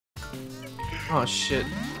Oh shit.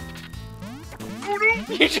 Oh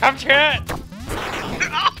no! You jumped it!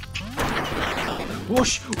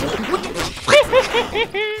 Whoosh! What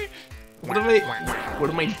the? What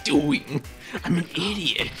am I doing? I'm an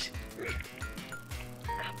idiot.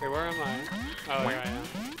 Wait, where am I? Oh, here I am.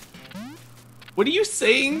 What are you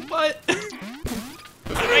saying, butt?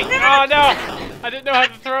 Oh no! I didn't know how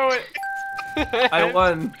to throw it! I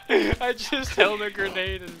won. I just held a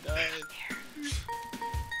grenade and died.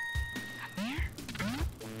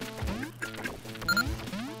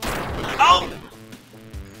 Oh!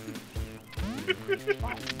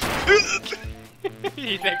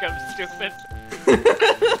 You think I'm stupid?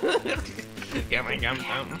 Yeah, my gum.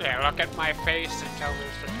 Yeah, look at my face and tell me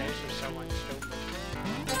it's the face of someone stupid.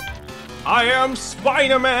 I am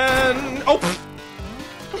Spider-Man! Oh!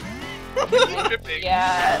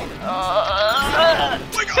 Yeah. Oh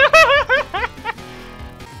my god!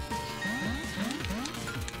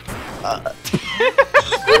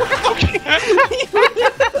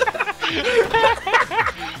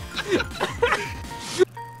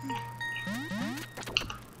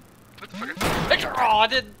 What the fuck? Oh, I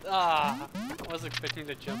did. I wasn't expecting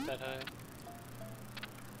to jump that high.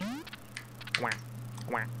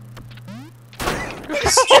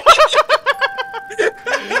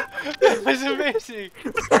 That was amazing.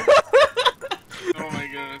 Oh my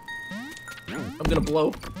god. I'm gonna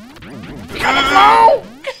blow. No!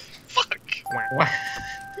 Fuck!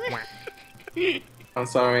 I'm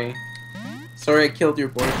sorry. Sorry I killed your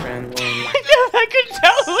boyfriend when I could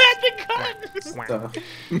tell who had the gun. stuff.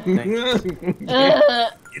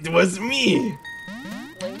 It was me!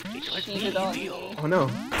 Link cheated on me. Oh no.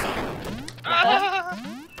 Ah!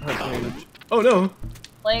 Oh no!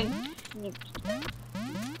 Link.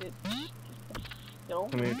 No.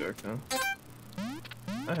 Come here, Dark now.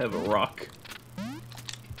 I have a rock.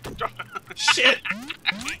 Shit!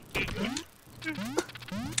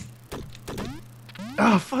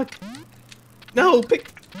 Oh fuck! No, pick!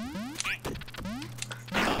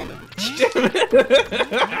 Damn it!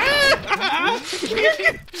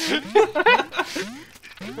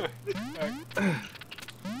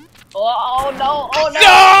 Oh no! Oh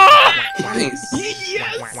no! Nice.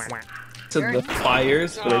 Yes! To the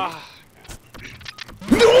fires, but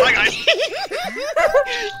Oh my god!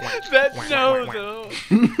 That no though.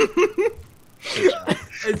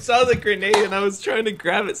 I saw the grenade and I was trying to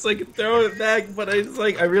grab it so I could throw it back, but I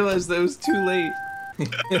realized that it was too late.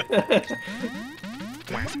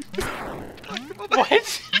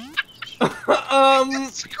 What?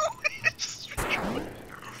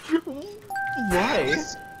 Why?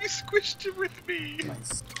 You squished it with me!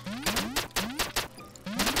 Nice.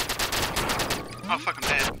 Oh fuck, I'm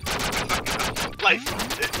dead. Life.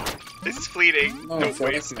 This is fleeting. No, Don't it's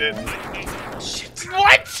waste it. not. Shit.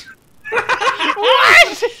 What?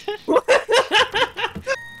 What?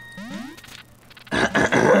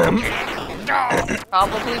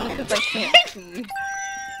 Probably because I can't see.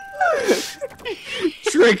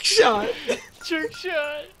 Trick shot. Trick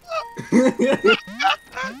shot.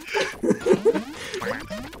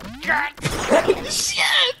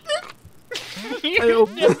 Shit. You're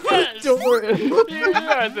the best. Don't worry. You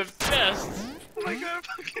are the best. Oh my god, I'm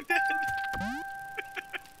fucking dead.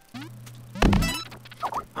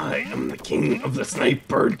 I am the king of the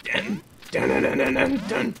sniper den. Dun dun dun dun dun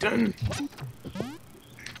dun dun.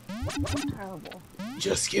 Terrible.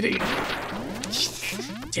 Just kidding.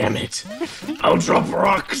 Damn it. I'll drop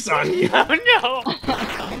rocks on you. Oh no.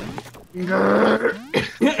 Grrr.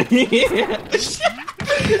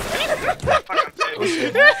 Fuck, I'm dead.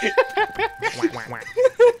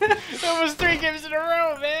 That was 3 games in a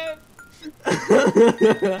row, man.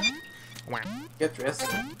 Get dressed.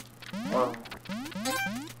 Oh.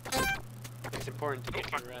 It's important to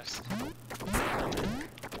get your rest.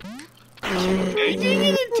 Mm. Are you doing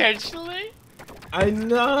it intentionally? I'm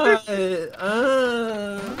not.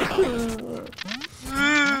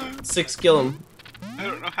 6 kill him. I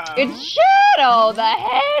don't know how. It's Shadow the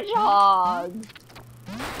Hedgehog.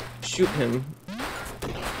 Shoot him.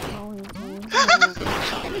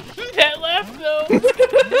 That laugh though.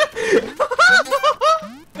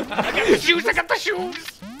 I got the shoes. I got the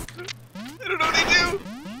shoes. I don't know what they do.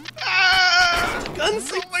 Ah!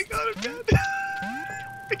 Guns. Oh my god, I'm dead.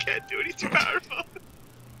 I can't do it. He's too powerful.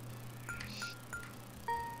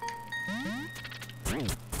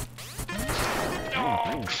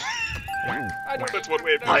 No. That's one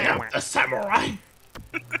way of I doing am the samurai.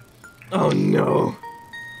 Oh no.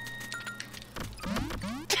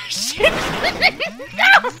 Shit.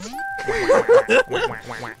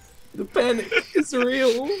 The panic is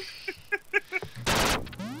real.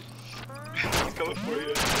 He's coming for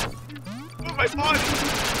you. Oh, my body!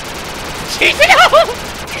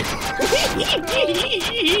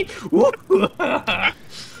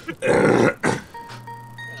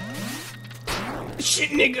 Shit,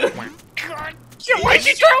 nigga. God. Why'd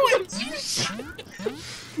you throw it?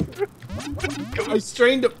 I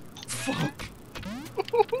strained him. Fuck.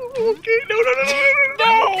 Okay, no.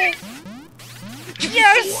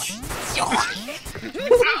 Yes!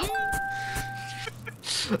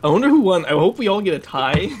 I wonder who won. I hope we all get a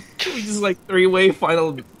tie. We just like three-way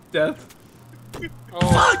final death. Oh.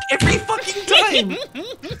 Fuck! Every fucking time!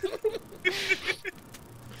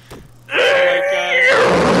 Oh my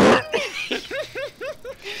god.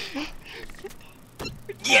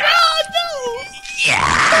 Yeah!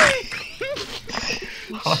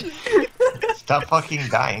 Stop fucking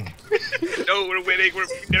dying. No, we're winning.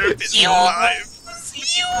 We've never been so alive.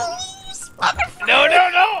 You lose, motherfucker! No,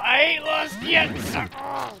 I ain't lost yet.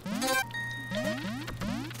 Oh.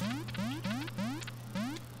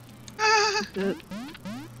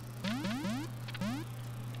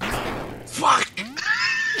 Fuck!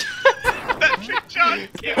 Patrick John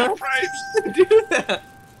gave a prize. Do that!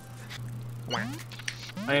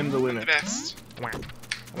 I am the winner. The best.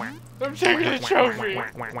 I'm taking the trophy.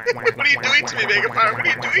 What are you doing to me, Megafire? What are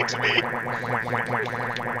you doing to me?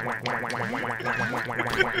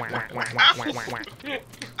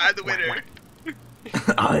 I'm the winner.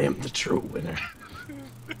 I am the true winner.